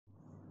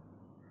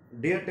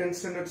Dear 10th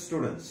standard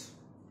students,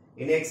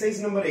 in exercise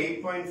number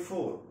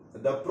 8.4,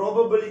 the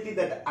probability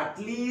that at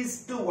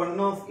least one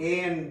of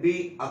A and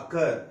B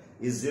occur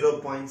is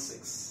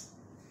 0.6.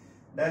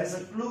 There is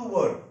a clue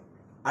word,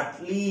 at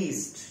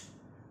least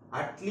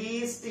A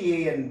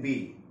and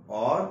B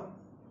or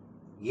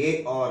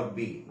A or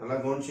B.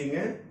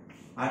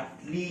 At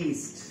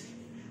least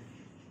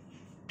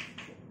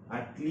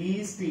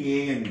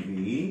A and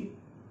B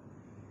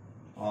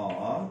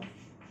or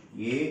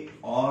A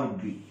or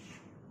B.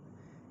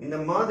 இந்த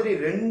மாதிரி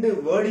ரெண்டு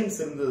wordings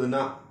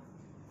இருந்ததுன்னா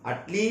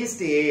at least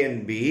A and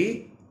B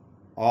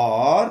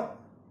or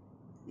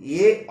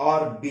A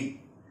or B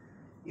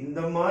இந்த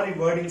மாதிரி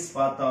wordings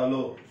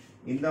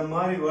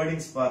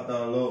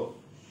பார்த்தாலோ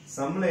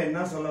சம்ல என்ன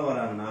சொல்ல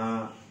வராங்கன்னா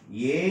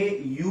A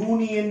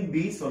union B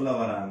சொல்ல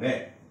வராங்க.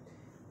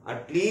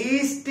 at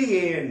least A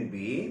and B,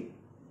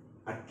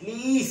 at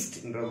least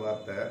என்ற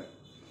வார்த்தை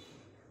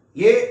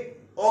A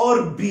or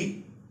B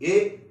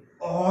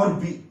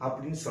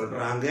அப்படின்னு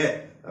சொல்றாங்க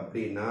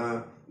அப்படின்னா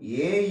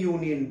A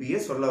யூனியன் B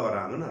சொல்ல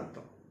வராங்கன்னு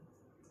அர்த்தம்.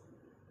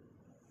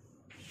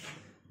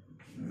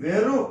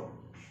 வெறும்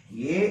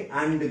A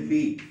and B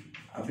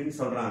அப்படின்னு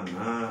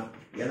சொல்றாங்கன்னா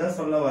எதை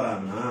சொல்ல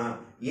வராங்கன்னா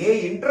A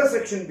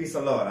இன்டர்செக்ஷன் B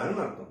சொல்ல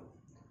வராங்கன்னு அர்த்தம்.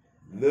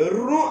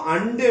 வெறும்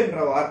and என்ற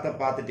வார்த்தை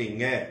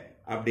பார்த்துட்டீங்க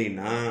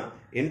அப்படின்னா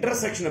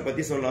இன்டர்செக்ஷனை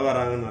பத்தி சொல்ல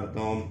வராங்கன்னு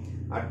அர்த்தம்.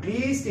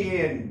 அட்லீஸ்ட் A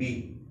and B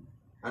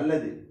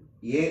அல்லது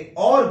A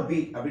or B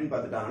அப்படின்னு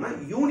பார்த்துட்டாங்கன்னா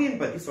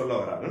யூனியன் பத்தி சொல்ல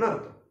வராங்கன்னு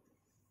அர்த்தம்.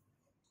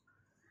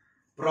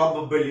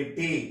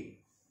 probability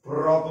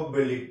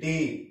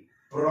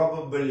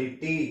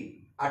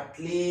at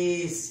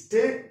least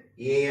A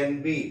and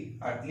B,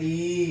 at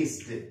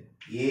least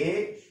A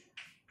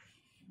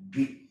B.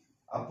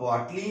 அப்போ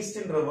at least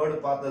என்ற வேர்ட்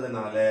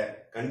பார்த்ததுனால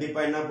கண்டிப்பா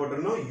என்ன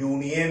போட்டுறணும்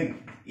union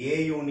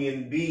A union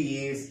B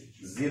is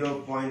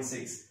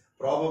 0.6.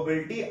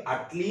 probability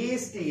at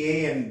least A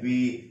and B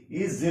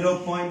is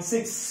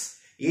 0.6.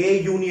 A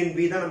union B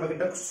தான் நம்ம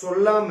கிட்ட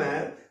சொல்லாம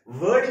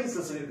வேர்டிங்ஸ்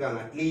சொல்லிருக்காங்க.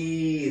 at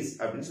least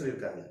அப்படின்னு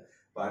சொல்லிருக்காங்க.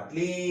 at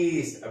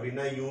least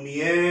அப்படின்னா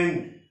union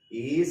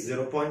is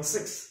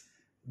 0.6.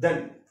 then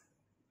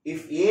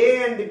if A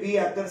and B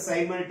occur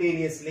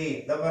simultaneously,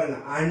 the பாருங்க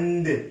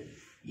and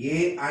A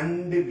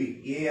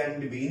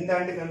and B இந்த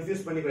and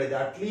கன்ஃபியூஸ் பண்ணிக்கூடாது.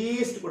 at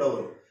least கூட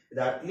வரும்.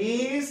 இது at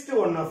least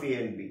one of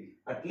A and B.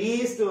 at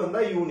least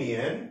வந்தா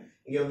union,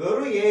 இங்க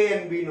வெறும் A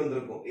and B ன்னு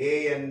வந்திருக்கும். A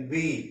and B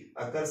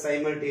occur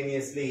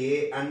simultaneously, A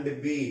and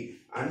B,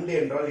 and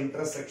என்றால்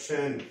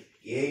intersection.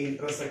 A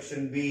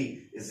intersection B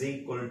is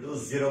equal to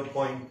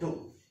 0.2.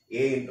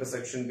 A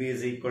intersection B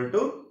is equal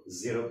to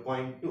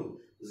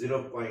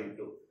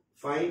 0.2.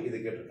 Fine, இது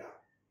கேட்டிருக்காங்க.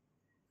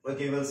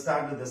 Okay, we'll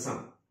start with the sum.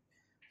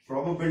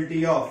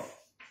 Probability of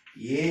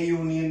A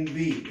union B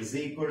is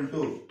equal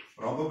to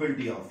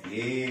probability of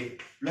A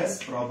plus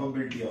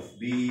probability of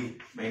B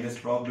minus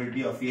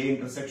probability of A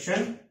intersection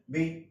B.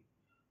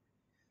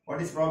 What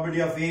is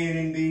probability of A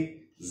union B?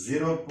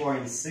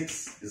 0.6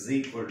 is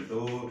equal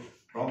to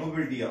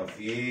probability of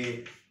A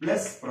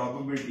plus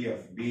probability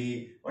of B.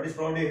 What is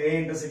probability of A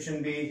intersection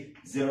B?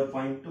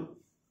 0.2.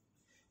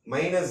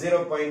 Minus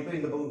 0.2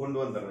 இந்த பக்கம் கொண்டு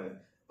வந்துறேன்.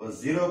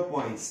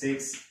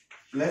 0.6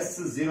 plus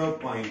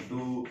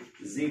 0.2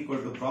 is equal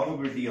to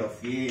probability of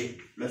A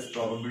plus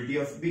probability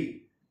of B.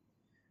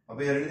 அப்ப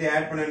இத ரெண்டு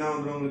add பண்ணா என்ன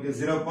வந்துரும் உங்களுக்கு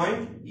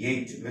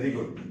 0.8. very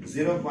good.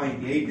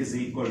 0.8 is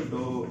equal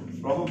to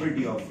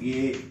probability of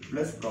A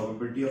plus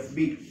probability of B.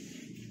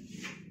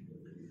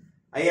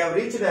 I have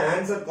reached an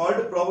answer called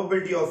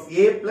probability of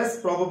A plus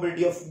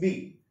probability of B.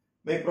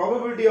 My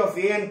probability of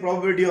A and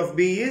probability of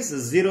B is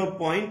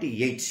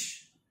 0.8.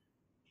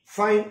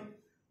 Fine.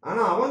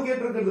 ஆனா அவன்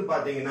கேட்டிருக்கிறது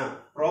பாத்தீங்கன்னா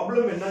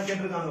problem என்ன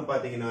கேட்டிருக்காங்க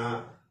பாத்தீங்கன்னா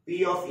P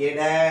of A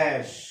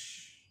dash,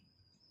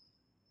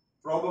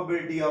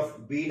 probability of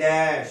B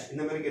dash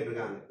இந்த மாதிரி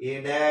கேட்டிருக்காங்க.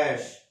 A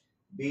dash,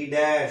 B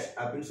dash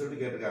அப்படின்னு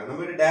சொல்லிட்டு கேட்டிருக்காங்க.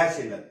 நம்ம கிட்ட dash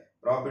இல்ல.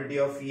 probability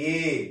of A,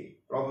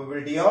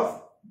 probability of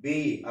B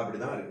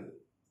அப்படிதான் இருக்குது.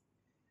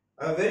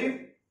 A very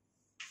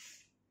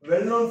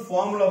well-known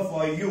formula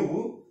for you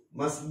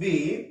must be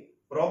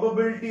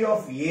probability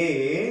of A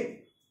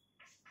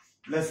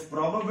plus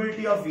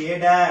probability of A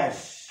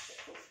dash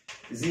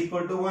is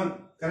equal to 1.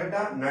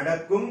 Correcta?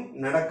 நடக்கும்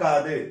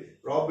நடக்காது.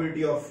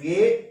 probability of A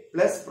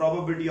plus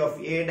probability of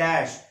A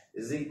dash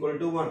is equal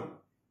to 1.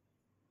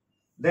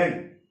 Then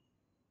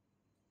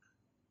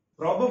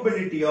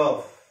probability of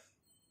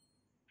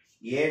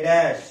A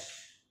dash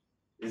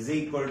is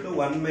equal to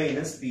 1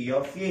 minus P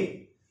of A.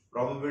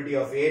 probability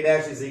of A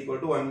dash is equal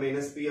to 1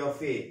 minus P of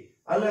A.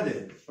 அல்லது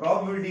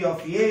probability of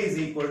A is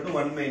equal to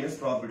 1 minus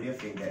probability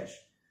of A dash.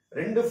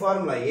 ரெண்டு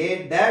formula. A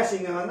dash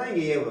இங்க வந்தா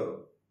இங்க A வரும்.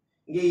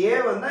 இங்க A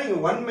வந்தா இங்க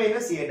 1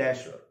 minus A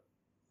dash வரும்.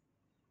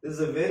 This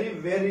is a very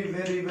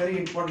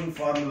important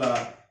formula.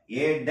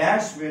 A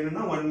dash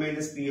வேணும்னா 1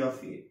 minus P of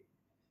A.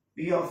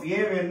 P of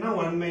A வேணும்னா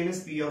 1 minus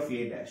P of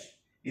A dash.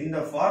 இந்த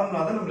ஃபார்முலா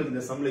தான் நமக்கு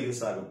இந்த சம்ல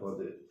யூஸ் ஆக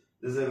போகுது.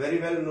 This is a very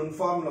well known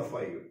formula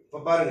for you.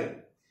 இப்ப பாருங்க.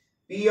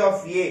 P of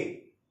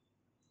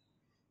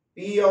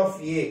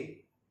A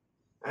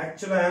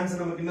actual answer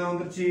நமக்கு என்ன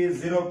வந்துருச்சு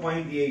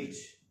 0.8.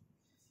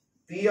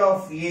 P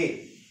of A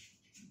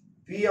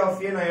P of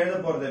A நான் எழுத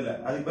போறது இல்ல.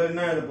 அதுக்கு பதிலா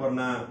என்ன எழுத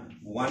போறேன்னா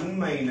 1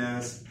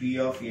 minus P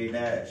of A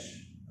dash.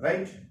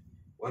 Right?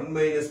 1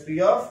 minus P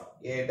of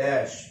A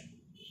dash.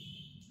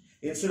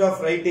 Instead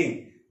of writing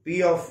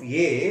P of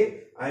A,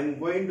 I am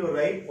going to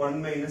write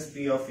 1 minus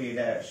P of A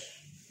dash.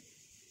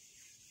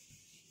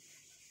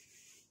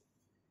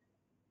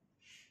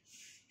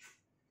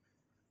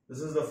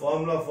 This is the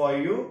formula for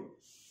you.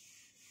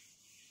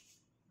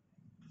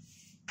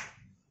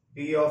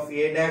 P of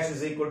A dash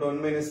is equal to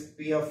 1 minus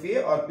P of A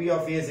or P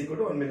of A is equal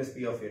to 1 minus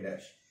P of A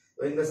dash.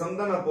 So, இந்த sum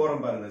தான் நான்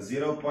போறேன் பாருங்க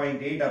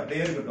 0.8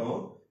 அப்படியே இருக்கட்டும்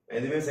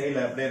எதுவுமே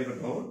செய்யல அப்படியே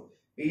இருக்கட்டும்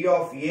P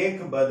of A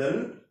க்கு பதில்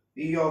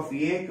P of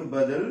A க்கு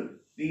பதில்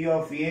P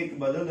of A க்கு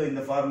பதில்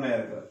இந்த ஃபார்முலா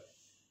இருக்கு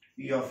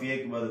P of A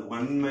க்கு பதில்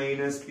 1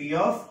 minus P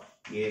of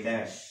A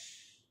dash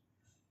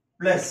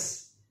plus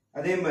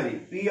அதே மாதிரி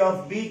P of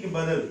B க்கு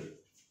பதில்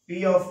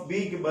P of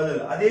B க்கு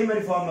பதில் அதே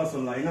மாதிரி ஃபார்முலா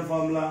சொல்லலாம் என்ன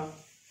formula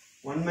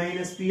 1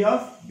 minus P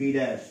of B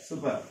dash.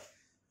 Super.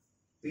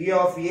 P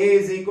of A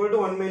is equal to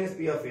 1 minus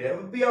P of A.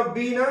 P of B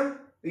na?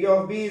 P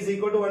of B is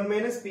equal to 1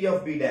 minus P of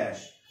B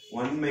dash.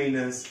 1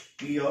 minus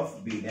P of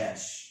B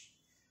dash.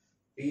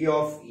 P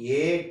of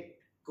A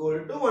equal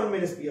to 1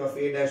 minus P of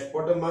A dash.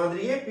 போட்ட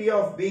மாதிரியே P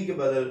of B க்கு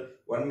பதில்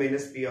 1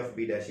 minus P of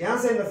B dash.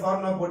 ஏன் sir இந்த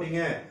formula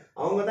போட்டீங்க?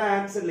 அவங்க தான்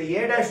ஆன்சர்ல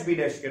A dash B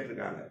dash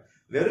கேட்டிருக்காங்க.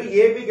 வெறும்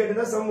AB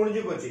கேட்டிருந்தா சம்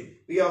முடிஞ்சு போச்சு.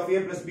 P of A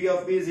plus B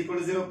of B is equal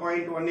to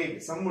 0.18.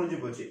 Some முடிஞ்சு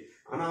போச்சு.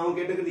 ஆனா அவங்க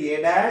கேட்டிருக்கிறது A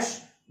dash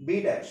B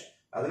dash.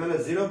 அதனால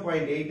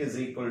 0.8 is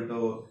equal to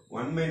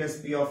 1 minus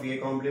P of A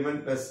complement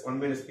plus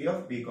 1 minus P of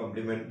B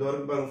complement.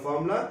 இதோருக்கு பாருங்க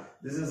formula.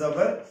 This is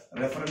our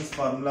reference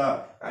formula.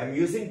 I am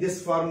using this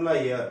formula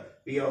here.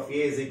 P of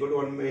A is equal to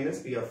 1 minus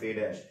P of A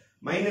dash.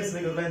 Minus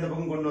இருக்கிறத இந்த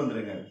பக்கம் கொண்டு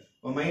வந்துருங்க.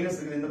 இப்போ minus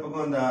இருக்கிற இந்த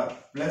பக்கம் வந்தா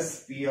plus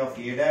P of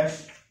A dash.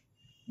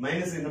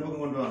 Minus இந்த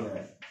பக்கம் கொண்டு வாங்க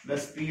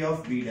plus P of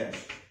B dash.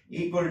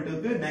 Equal to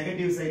க்கு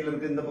நெகட்டிவ் சைடுல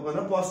இருக்கு இந்த பக்கம்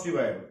தான் பாசிட்டிவ்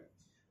ஆயிடும்.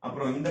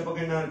 அப்புறம் இந்த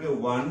பக்கம் என்ன இருக்கு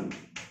 1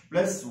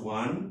 plus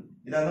 1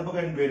 இது அந்த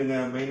பக்கம் போயிடுங்க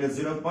minus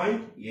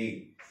 0.8.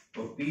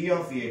 இப்போ P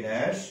of A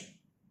dash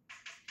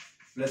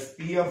plus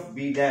P of B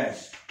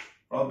dash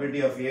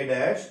probability of A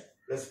dash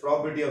plus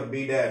probability of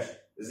B dash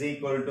is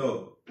equal to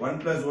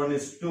 1 plus 1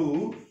 is 2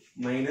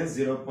 minus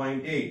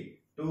 0.8.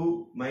 2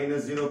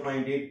 minus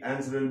 0.8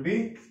 answer will be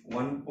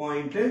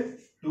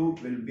 1.2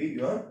 will be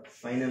your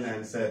final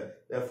answer.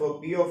 Therefore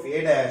P of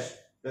A dash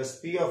plus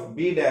P of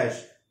B dash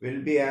will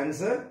be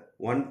answer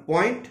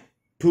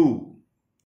 1.2.